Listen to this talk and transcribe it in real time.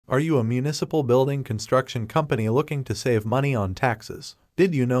Are you a municipal building construction company looking to save money on taxes?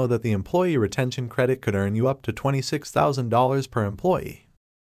 Did you know that the employee retention credit could earn you up to $26,000 per employee?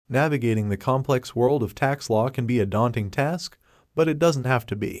 Navigating the complex world of tax law can be a daunting task, but it doesn't have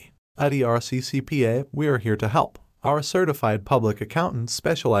to be. At ERC CPA, we are here to help. Our certified public accountants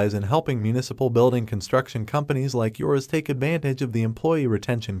specialize in helping municipal building construction companies like yours take advantage of the employee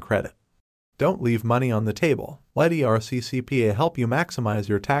retention credit. Don't leave money on the table. Let ERC CPA help you maximize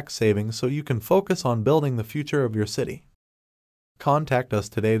your tax savings so you can focus on building the future of your city. Contact us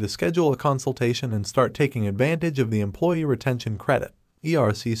today to schedule a consultation and start taking advantage of the employee retention credit.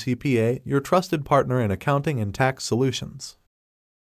 ERC CPA, your trusted partner in accounting and tax solutions.